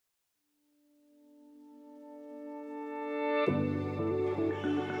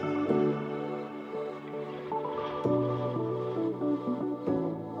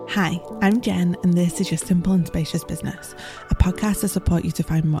Hi, I'm Jen, and this is Your Simple and Spacious Business, a podcast to support you to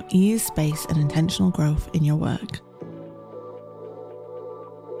find more ease, space, and intentional growth in your work.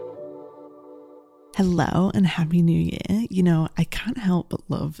 Hello and Happy New Year. You know, I can't help but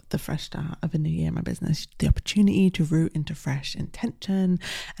love the fresh start of a new year in my business, the opportunity to root into fresh intention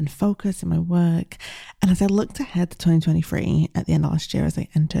and focus in my work. And as I looked ahead to 2023 at the end of last year, as I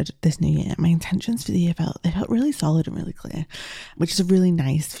entered this new year, my intentions for the year felt really solid and really clear, which is a really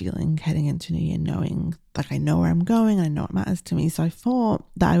nice feeling heading into new year, knowing like I know where I'm going and I know what matters to me. So I thought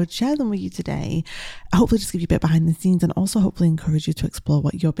that I would share them with you today, hopefully just give you a bit behind the scenes and also hopefully encourage you to explore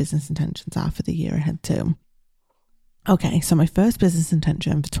what your business intentions are for the year ahead too. Okay, so my first business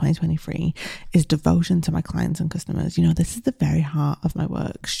intention for 2023 is devotion to my clients and customers. You know, this is the very heart of my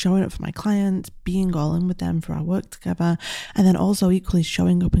work, showing up for my clients, being all in with them for our work together, and then also equally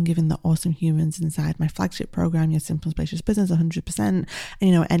showing up and giving the awesome humans inside my flagship program, Your Simple and Spacious Business, 100%, and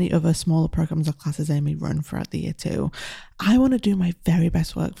you know, any other smaller programs or classes I may run throughout the year too. I want to do my very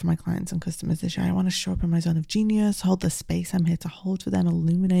best work for my clients and customers this year. I want to show up in my zone of genius, hold the space I'm here to hold for them,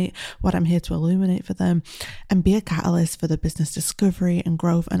 illuminate what I'm here to illuminate for them, and be a catalyst for the business discovery and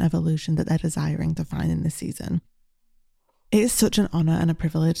growth and evolution that they're desiring to find in this season. It is such an honor and a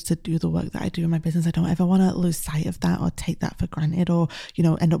privilege to do the work that I do in my business. I don't ever want to lose sight of that or take that for granted or, you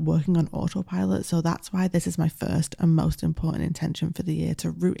know, end up working on autopilot. So that's why this is my first and most important intention for the year,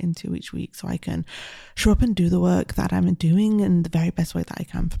 to root into each week so I can show up and do the work that I'm doing in the very best way that I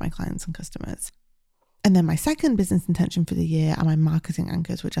can for my clients and customers. And then my second business intention for the year are my marketing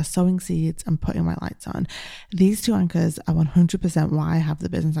anchors, which are sowing seeds and putting my lights on. These two anchors are 100% why I have the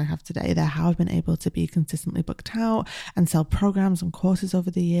business I have today. They're how I've been able to be consistently booked out and sell programs and courses over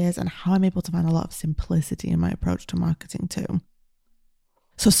the years, and how I'm able to find a lot of simplicity in my approach to marketing too.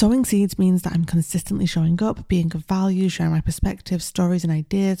 So sowing seeds means that I'm consistently showing up, being of value, sharing my perspectives, stories and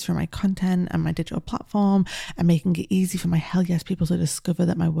ideas through my content and my digital platform, and making it easy for my hell yes people to discover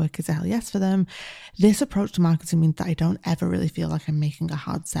that my work is a hell yes for them. This approach to marketing means that I don't ever really feel like I'm making a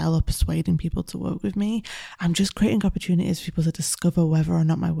hard sell or persuading people to work with me. I'm just creating opportunities for people to discover whether or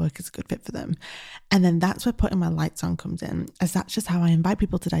not my work is a good fit for them. And then that's where putting my lights on comes in, as that's just how I invite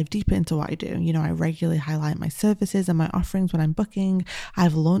people to dive deeper into what I do. You know, I regularly highlight my services and my offerings when I'm booking. I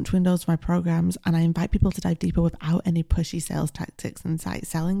have launch windows for my programs, and I invite people to dive deeper without any pushy sales tactics and site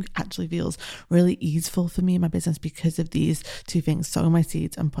selling. Actually feels really easeful for me in my business because of these two things, sowing my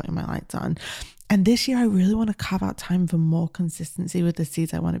seeds and putting my lights on. And this year, I really want to carve out time for more consistency with the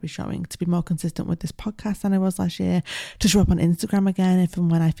seeds I want to be showing, to be more consistent with this podcast than I was last year, to show up on Instagram again if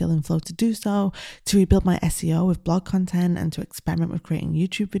and when I feel in flow to do so, to rebuild my SEO with blog content, and to experiment with creating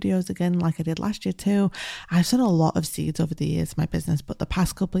YouTube videos again like I did last year too. I've sown a lot of seeds over the years in my business, but the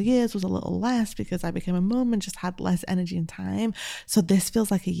past couple of years was a little less because I became a mum and just had less energy and time. So this feels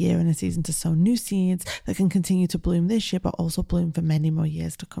like a year and a season to sow new seeds that can continue to bloom this year, but also bloom for many more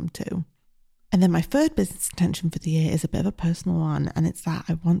years to come too. And then my third business intention for the year is a bit of a personal one, and it's that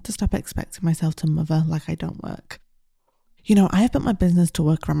I want to stop expecting myself to mother like I don't work. You know, I have built my business to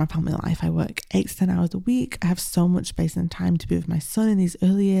work around my family life. I work 8 to 10 hours a week. I have so much space and time to be with my son in these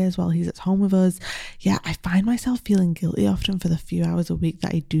early years while he's at home with us. Yeah, I find myself feeling guilty often for the few hours a week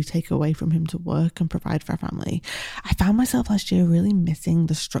that I do take away from him to work and provide for our family. I found myself last year really missing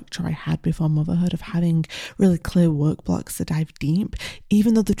the structure I had before motherhood of having really clear work blocks to dive deep,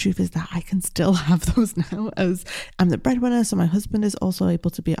 even though the truth is that I can still have those now as I'm the breadwinner. So my husband is also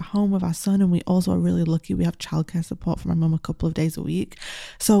able to be at home with our son, and we also are really lucky we have childcare support from my mum a couple of days a week.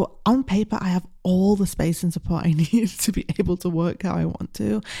 So on paper, I have all the space and support I need to be able to work how I want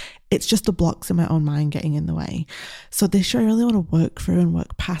to. It's just the blocks in my own mind getting in the way. So this year I really want to work through and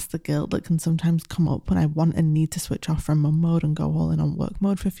work past the guilt that can sometimes come up when I want and need to switch off from mum mode and go all in on work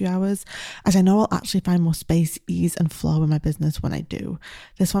mode for a few hours, as I know I'll actually find more space, ease and flow in my business when I do.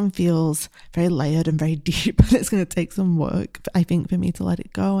 This one feels very layered and very deep, and it's going to take some work, I think, for me to let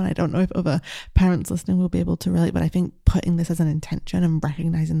it go. And I don't know if other parents listening will be able to relate, but I think putting this as an intention and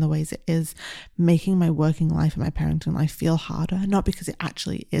recognizing the ways it is making my working life and my parenting life feel harder, not because it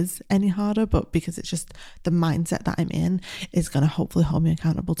actually is any harder, but because it's just the mindset that I'm in is going to hopefully hold me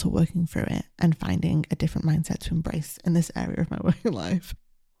accountable to working through it and finding a different mindset to embrace in this area of my working life.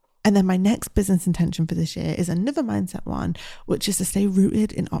 And then my next business intention for this year is another mindset one, which is to stay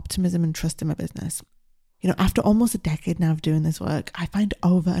rooted in optimism and trust in my business. After almost a decade now of doing this work, I find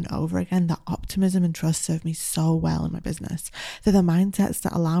over and over again that optimism and trust serve me so well in my business. They're the mindsets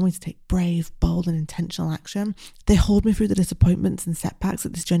that allow me to take brave, bold, and intentional action. They hold me through the disappointments and setbacks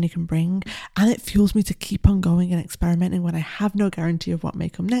that this journey can bring, and it fuels me to keep on going and experimenting when I have no guarantee of what may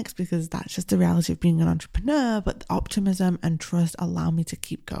come next, because that's just the reality of being an entrepreneur. But optimism and trust allow me to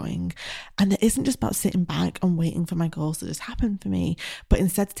keep going. And it isn't just about sitting back and waiting for my goals to just happen for me, but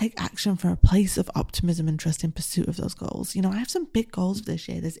instead to take action from a place of optimism and trust in pursuit of those goals. I have some big goals for this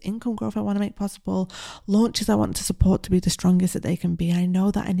year. There's income growth I want to make possible, launches I want to support to be the strongest that they can be. I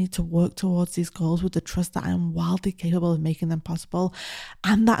know that I need to work towards these goals with the trust that I am wildly capable of making them possible,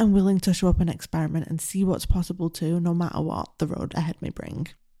 and that I'm willing to show up and experiment and see what's possible too, no matter what the road ahead may bring.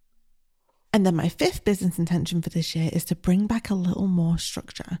 And then my fifth business intention for this year is to bring back a little more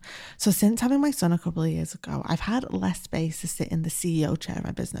structure. So since having my son a couple of years ago, I've had less space to sit in the CEO chair of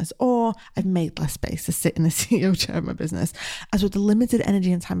my business, or I've made less space to sit in the CEO chair of my business. As with the limited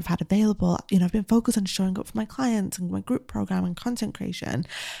energy and time I've had available, I've been focused on showing up for my clients and my group program and content creation.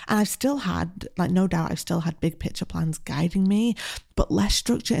 And I've still had, no doubt, I've still had big picture plans guiding me, but less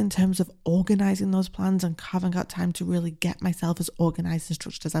structure in terms of organizing those plans and haven't got time to really get myself as organized and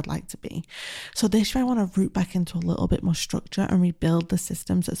structured as I'd like to be. So this year I want to root back into a little bit more structure and rebuild the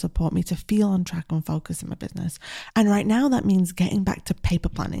systems that support me to feel on track and focus in my business. And right now that means getting back to paper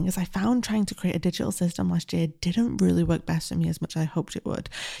planning, as I found trying to create a digital system last year didn't really work best for me as much as I hoped it would.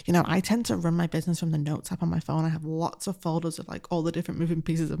 I tend to run my business from the notes app on my phone. I have lots of folders of all the different moving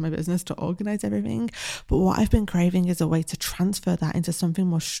pieces of my business to organize everything. But what I've been craving is a way to transfer that into something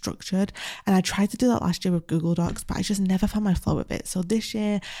more structured. And I tried to do that last year with Google Docs, but I just never found my flow with it. So this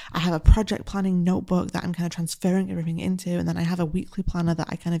year I have a project planning notebook that I'm kind of transferring everything into. And then I have a weekly planner that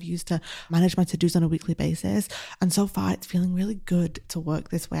I kind of use to manage my to-dos on a weekly basis. And so far it's feeling really good to work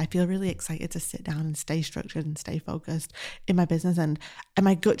this way. I feel really excited to sit down and stay structured and stay focused in my business. And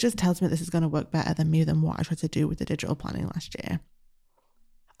my gut just tells me this is going to work better than what I tried to do with the digital planning last year.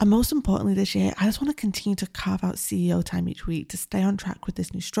 And most importantly this year, I just want to continue to carve out CEO time each week to stay on track with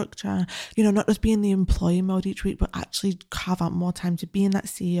this new structure, not just be in the employee mode each week, but actually carve out more time to be in that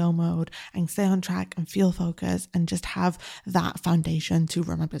CEO mode and stay on track and feel focused and just have that foundation to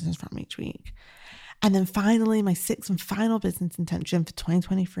run my business from each week. And then finally, my sixth and final business intention for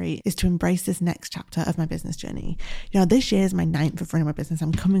 2023 is to embrace this next chapter of my business journey. This year is my 9th of running my business.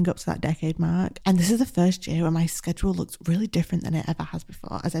 I'm coming up to that decade mark. And this is the first year where my schedule looks really different than it ever has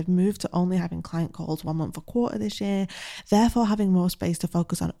before, as I've moved to only having client calls 1 month a quarter this year, therefore having more space to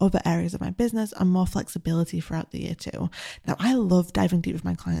focus on other areas of my business and more flexibility throughout the year too. Now, I love diving deep with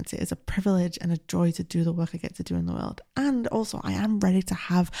my clients. It is a privilege and a joy to do the work I get to do in the world. And also, I am ready to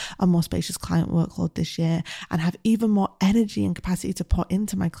have a more spacious client workload this year and have even more energy and capacity to put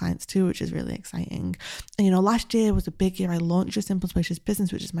into my clients too, which is really exciting. And last year was a big year. I launched a Simple Spacious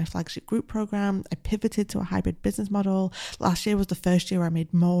Business, which is my flagship group program. I pivoted to a hybrid business model. Last year was the first year where I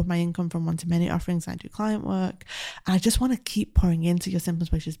made more of my income from one-to-many offerings than I do client work. And I just want to keep pouring into your Simple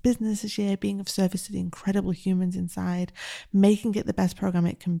Spacious Business this year, being of service to the incredible humans inside, making it the best program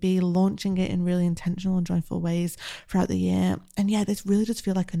it can be, launching it in really intentional and joyful ways throughout the year. And yeah, this really does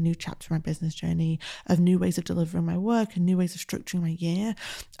feel like a new chapter in my business journey of new ways of delivering my work and new ways of structuring my year.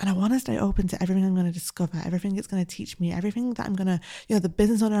 And I want to stay open to everything I'm going to discover, everything it's going to teach me, everything that I'm going to, the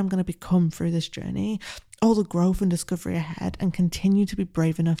business owner I'm going to become through this journey, all the growth and discovery ahead, and continue to be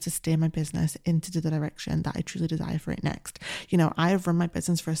brave enough to steer my business into the direction that I truly desire for it next. I have run my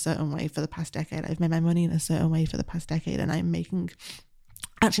business for a certain way for the past decade. I've made my money in a certain way for the past decade, and I'm making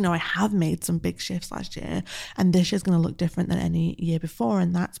Actually, no, I have made some big shifts last year, and this year's going to look different than any year before,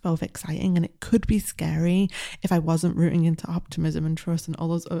 and that's both exciting and it could be scary if I wasn't rooting into optimism and trust and all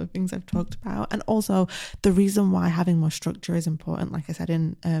those other things I've talked about. And also, the reason why having more structure is important, like I said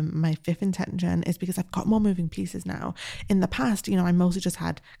in my fifth intention, is because I've got more moving pieces now. In the past, I mostly just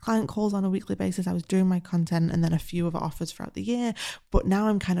had client calls on a weekly basis. I was doing my content and then a few other offers throughout the year, but now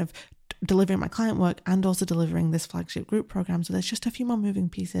I'm kind of delivering my client work and also delivering this flagship group program. So there's just a few more moving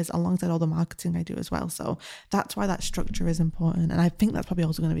pieces alongside all the marketing I do as well. So that's why that structure is important. And I think that's probably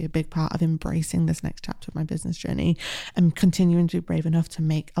also going to be a big part of embracing this next chapter of my business journey and continuing to be brave enough to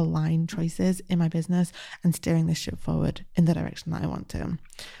make aligned choices in my business and steering this ship forward in the direction that I want to.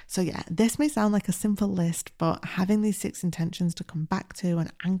 So yeah, this may sound like a simple list, but having these 6 intentions to come back to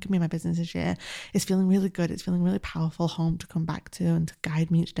and anchor me in my business this year is feeling really good. It's feeling really powerful home to come back to and to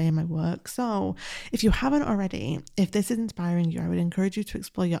guide me each day in my work. work. So if you haven't already, if this is inspiring you, I would encourage you to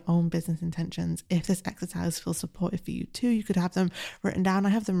explore your own business intentions. If this exercise feels supportive for you too, you could have them written down. I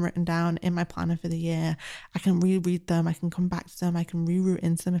have them written down in my planner for the year. I can reread them. I can come back to them. I can reroute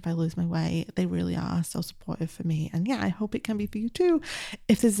into them if I lose my way. They really are so supportive for me. And yeah, I hope it can be for you too,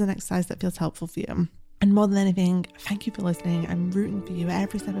 if this is an exercise that feels helpful for you. And more than anything, thank you for listening. I'm rooting for you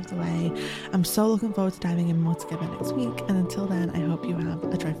every step of the way. I'm so looking forward to diving in more together next week. And until then, I hope you have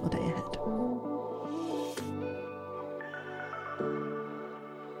a joyful day ahead.